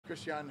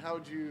Christiaan, how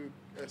would you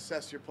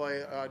assess your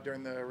play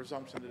during the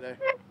resumption today?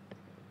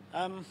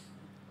 I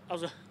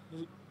was a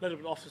little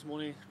bit off this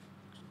morning.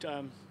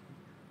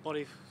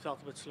 Body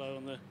felt a bit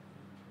slow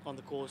on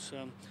the course.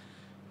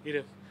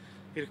 Hit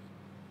a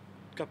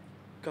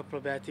couple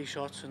of bad tee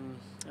shots and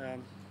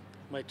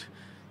made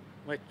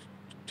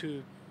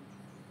two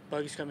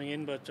bogeys coming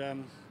in. But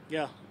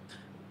yeah,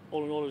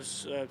 all in all, it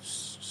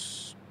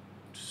was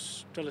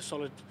still a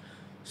solid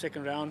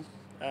second round.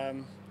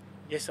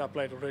 Yes, I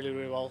played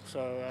really well.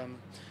 So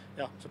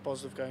yeah, it's a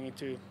positive going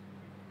into.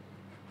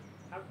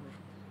 How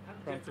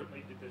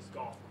differently did this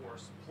golf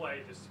course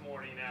play this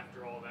morning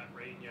after all that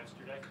rain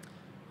yesterday?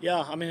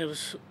 Yeah, I mean it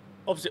was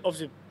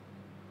obviously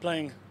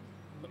playing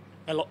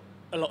a lot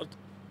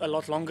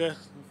longer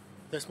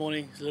this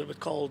morning. It's a little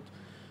bit cold,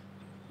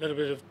 a little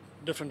bit of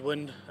different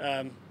wind,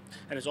 and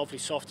it's awfully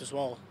soft as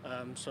well.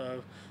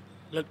 So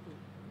a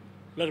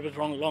little bit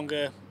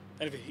longer.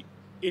 And if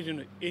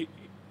you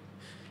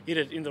hit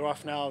it in the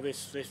rough now,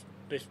 there's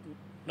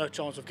no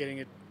chance of getting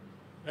it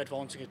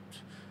advancing it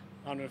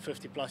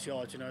 150 plus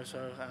yards, you know.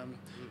 So,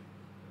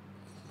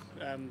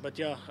 but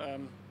yeah. How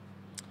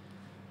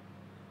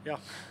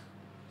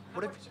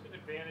much of an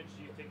advantage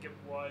do you think it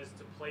was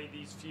to play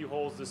these few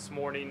holes this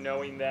morning,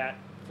 knowing that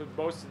for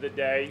most of the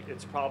day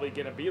it's probably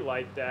going to be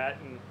like that,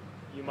 and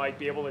you might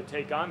be able to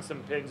take on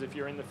some pins if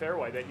you're in the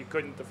fairway that you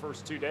couldn't the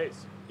first 2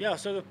 days? Yeah.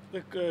 So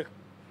the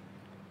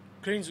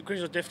greens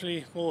are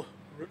definitely more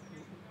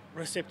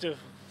receptive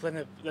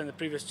than the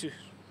previous two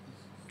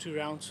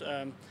rounds.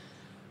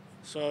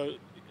 So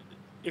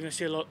you're going to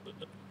see a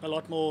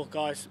lot more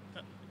guys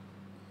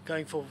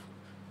going for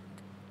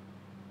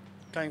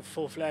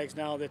flags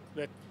now that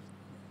they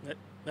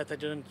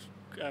didn't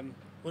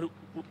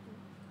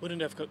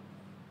wouldn't have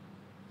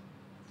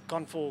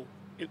gone for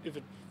if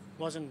it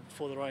wasn't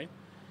for the rain.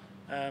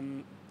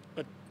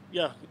 But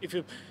yeah, if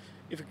you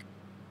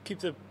keep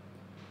the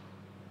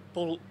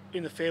ball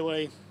in the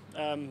fairway,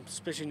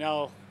 especially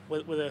now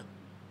with a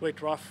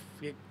wet rough,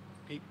 you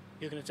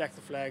can attack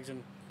the flags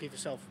and give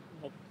yourself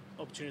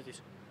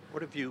opportunities.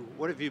 What have you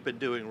been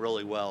doing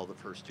really well the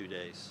first 2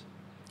 days?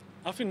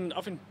 I've been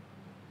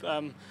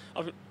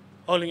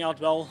holding out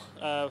well,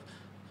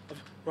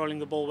 rolling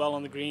the ball well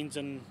on the greens,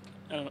 and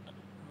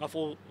I've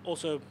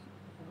also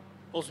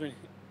been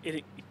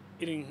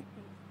hitting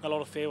a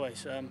lot of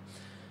fairways.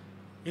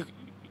 You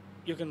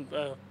can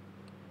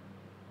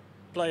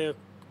play a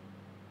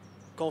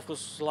golf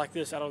course like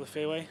this out of the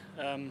fairway,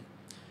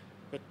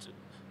 but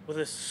with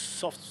the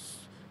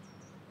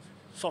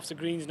softer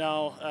greens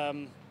now,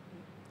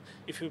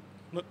 if you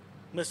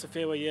miss the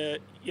fairway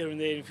here and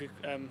there, if you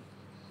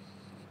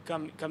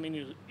come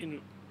in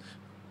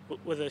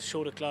with a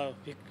shorter club,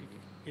 you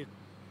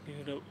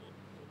know,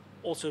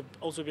 also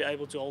be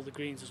able to hold the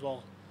greens as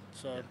well.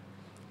 So, yeah.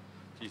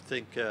 Do you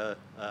think?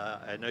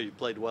 I know you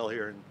played well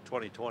here in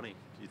 2020. Do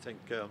you think,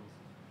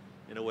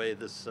 in a way,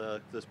 this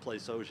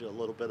place owes you a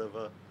little bit of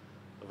a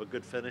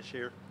good finish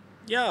here?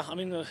 Yeah, I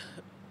mean,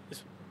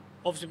 it's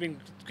obviously been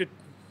good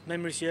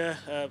memories here.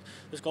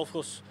 This golf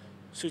course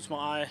suits my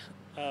eye,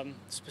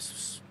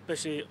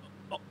 especially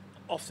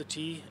off the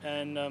tee,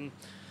 and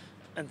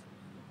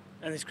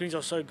these greens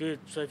are so good.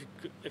 So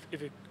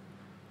if you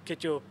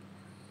get your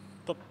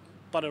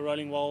putter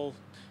rolling well,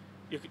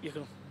 you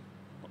can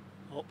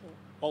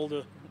hold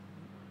a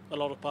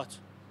lot of putts.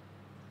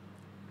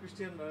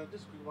 Christiaan,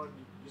 just a quick one.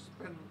 You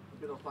spent a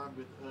bit of time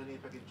with Ernie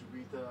back in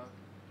Jupiter.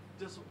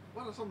 Just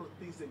what are some of the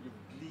things that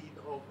you've gleaned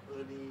off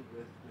Ernie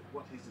with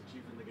what he's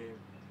achieved in the game?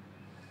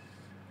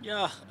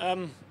 Yeah. I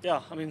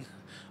mean,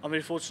 I'm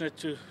very fortunate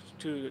to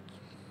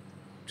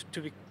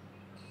be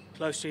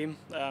close to him.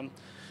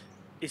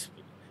 He's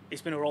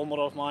been a role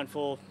model of mine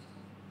for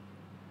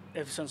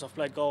ever since I've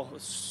played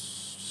golf,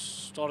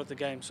 started the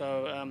game.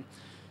 So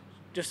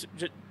just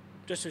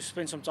to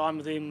spend some time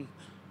with him,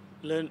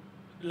 learn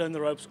the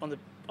ropes on the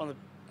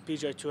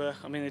PGA Tour.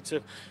 I mean, it's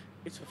a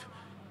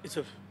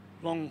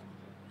long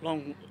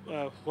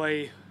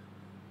way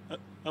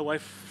away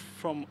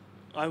from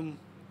home,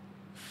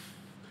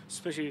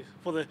 especially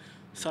for the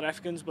South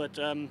Africans. But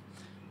to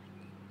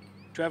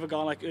have a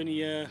guy like Ernie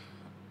here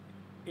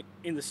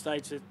in the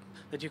States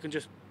that you can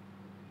just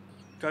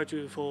go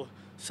to for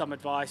some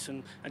advice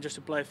and just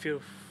to play a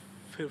few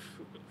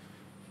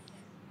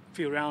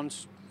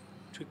rounds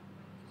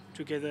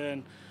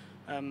together,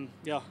 and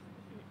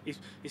he's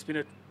been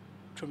a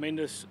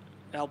tremendous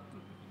help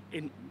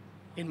in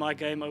my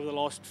game over the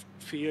last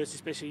few years,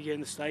 especially here in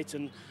the States,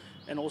 and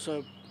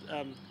also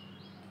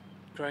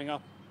growing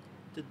up.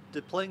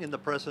 Did playing in the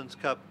President's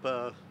Cup,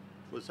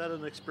 was that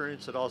an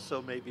experience that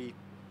also maybe,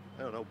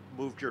 I don't know,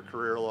 moved your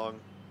career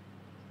along,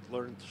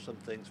 learned some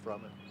things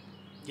from it?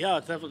 Yeah,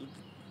 that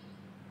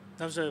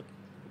was a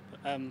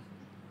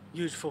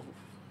huge for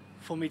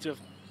me to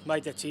have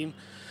made that team.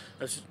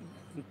 It was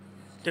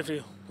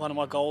definitely one of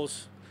my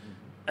goals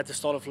at the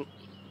start of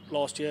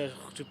last year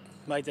to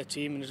make that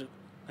team, and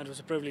it was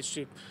a privilege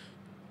to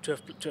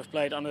have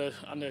played under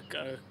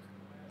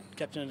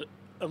Captain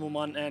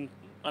Immelman and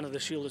under the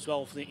shield as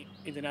well for the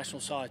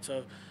international side.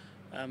 So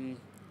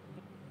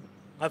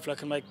hopefully I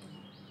can make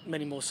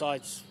many more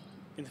sides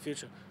in the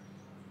future.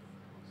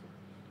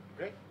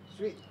 Great,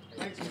 sweet.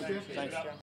 Thanks, Christiaan. Thanks.